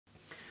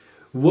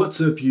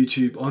What's up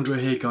YouTube, Andre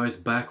here guys,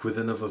 back with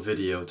another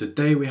video.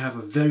 Today we have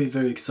a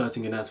very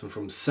exciting announcement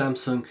from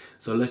Samsung,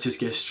 so let's just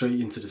get straight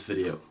into this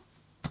video.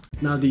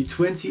 Now the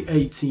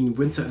 2018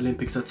 Winter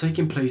Olympics are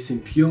taking place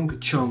in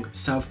Pyeongchang,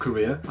 South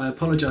Korea. I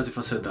apologize if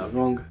I said that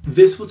wrong.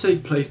 This will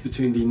take place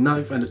between the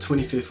 9th and the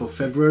 25th of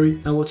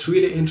February. Now what's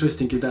really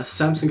interesting is that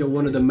Samsung are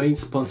one of the main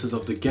sponsors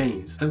of the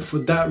games, and for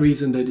that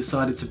reason they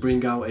decided to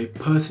bring out a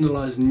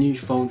personalized new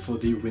phone for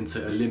the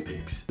Winter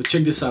Olympics. So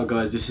check this out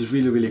guys, this is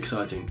really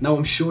exciting. Now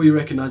I'm sure you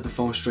recognize the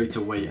phone straight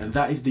away, and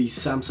that is the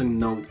Samsung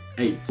Note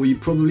 8. What you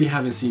probably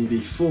haven't seen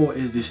before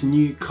is this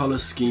new color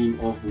scheme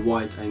of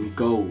white and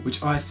gold,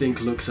 which I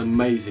think looks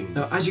amazing.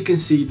 Now as you can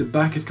see, the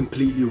back is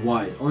completely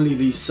white, only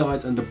the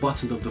sides and the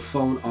buttons of the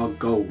phone are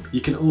gold.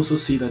 You can also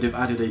see that they've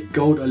added a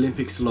gold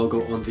Olympics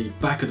logo on the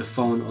back of the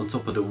phone on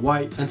top of the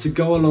white, and to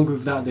go along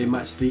with that they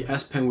matched the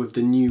S Pen with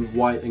the new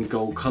white and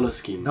gold color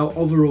scheme. Now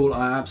overall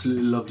I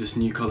absolutely love this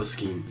new color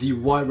scheme. The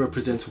white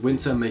represents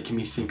winter, making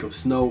me think of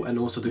snow, and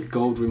also the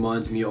gold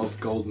reminds me of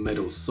gold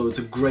medals, so it's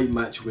a great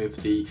match with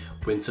the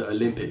Winter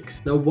Olympics.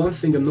 Now one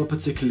thing I'm not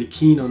particularly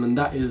keen on, and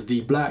that is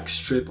the black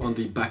strip on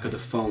the back of the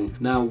phone.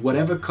 Now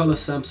whatever color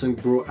Samsung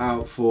brought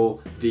out for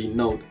the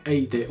Note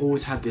 8, they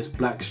always had this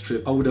black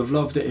strip. I would have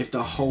loved it if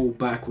the whole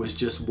back was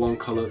just one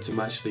color to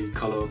match the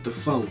color of the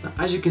phone. Now,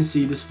 as you can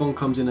see, this phone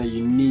comes in a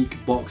unique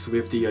box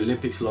with the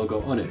Olympics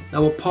logo on it.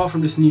 Now apart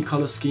from this new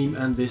color scheme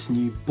and this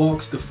new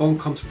box, the phone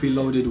comes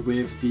preloaded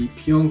with the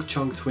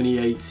Pyeongchang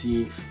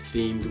 2018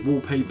 themed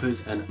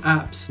wallpapers and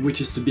apps,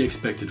 which is to be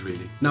expected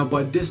really. Now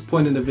by this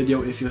point in the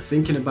video, if you're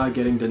thinking about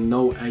getting the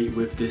Note 8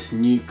 with this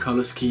new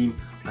color scheme,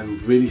 I'm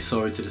really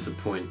sorry to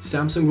disappoint.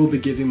 Samsung will be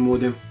giving more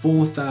than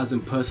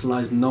 4,000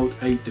 personalized Note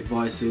 8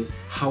 devices.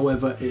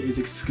 However, it is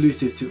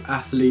exclusive to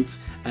athletes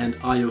and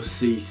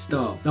IOC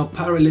staff. Now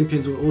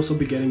Paralympians will also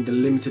be getting the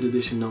limited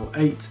edition Note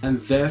 8,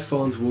 and their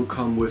phones will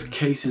come with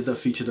cases that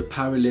feature the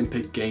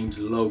Paralympic Games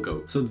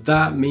logo. So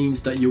that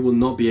means that you will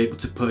not be able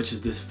to purchase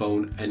this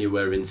phone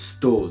anywhere in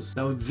stores.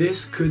 Now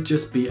this could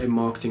just be a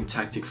marketing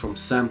tactic from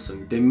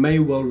Samsung. They may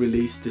well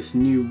release this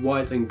new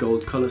white and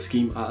gold color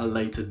scheme at a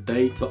later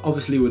date, but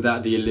obviously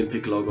without the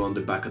Olympic logo on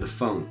the back of the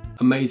phone.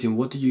 Amazing.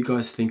 What do you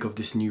guys think of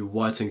this new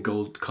white and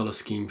gold color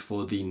scheme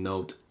for the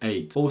Note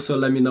 8? Also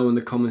let me know in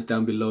the comments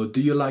down below,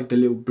 do you like the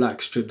little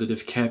black strip that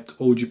they've kept,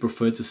 or would you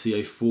prefer to see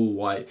a full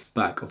white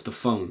back of the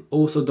phone?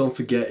 Also don't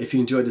forget, if you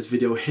enjoyed this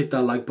video, hit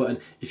that like button.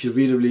 If you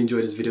really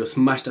enjoyed this video,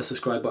 smash that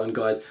subscribe button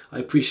guys. I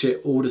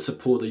appreciate all the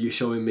support that you're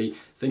showing me.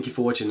 Thank you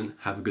for watching and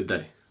have a good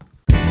day.